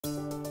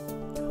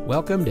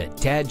Welcome to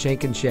Tad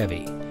Jenkins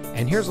Chevy,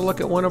 and here's a look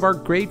at one of our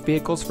great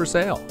vehicles for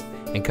sale,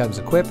 and comes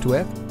equipped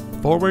with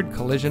forward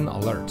collision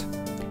alert,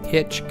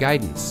 hitch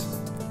guidance,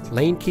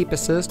 lane keep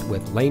assist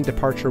with lane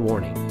departure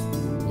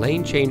warning,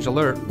 lane change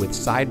alert with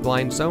side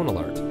blind zone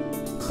alert,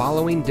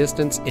 following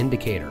distance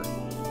indicator,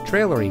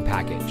 trailering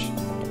package,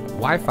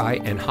 Wi-Fi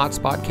and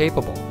hotspot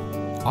capable,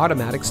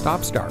 automatic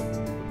stop start,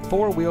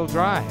 four-wheel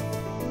drive,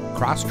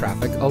 cross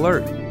traffic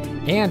alert,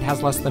 and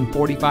has less than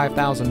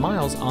 45,000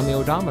 miles on the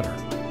odometer.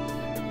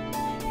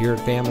 Here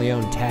at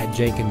family-owned Tad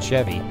Jenkins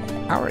Chevy,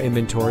 our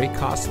inventory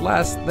costs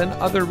less than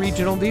other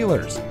regional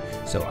dealers,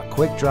 so a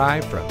quick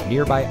drive from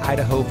nearby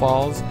Idaho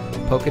Falls,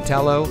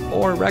 Pcatello,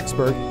 or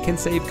Rexburg can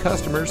save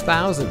customers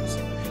thousands.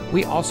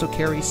 We also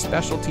carry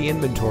specialty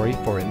inventory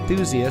for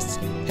enthusiasts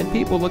and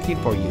people looking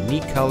for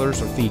unique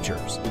colors or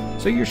features,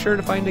 so you're sure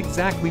to find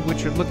exactly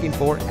what you're looking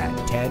for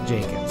at Tad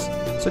Jenkins.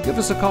 So give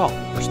us a call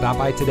or stop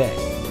by today.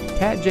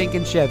 Tad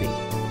Jenkins Chevy,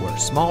 where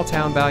small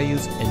town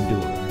values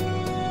endure.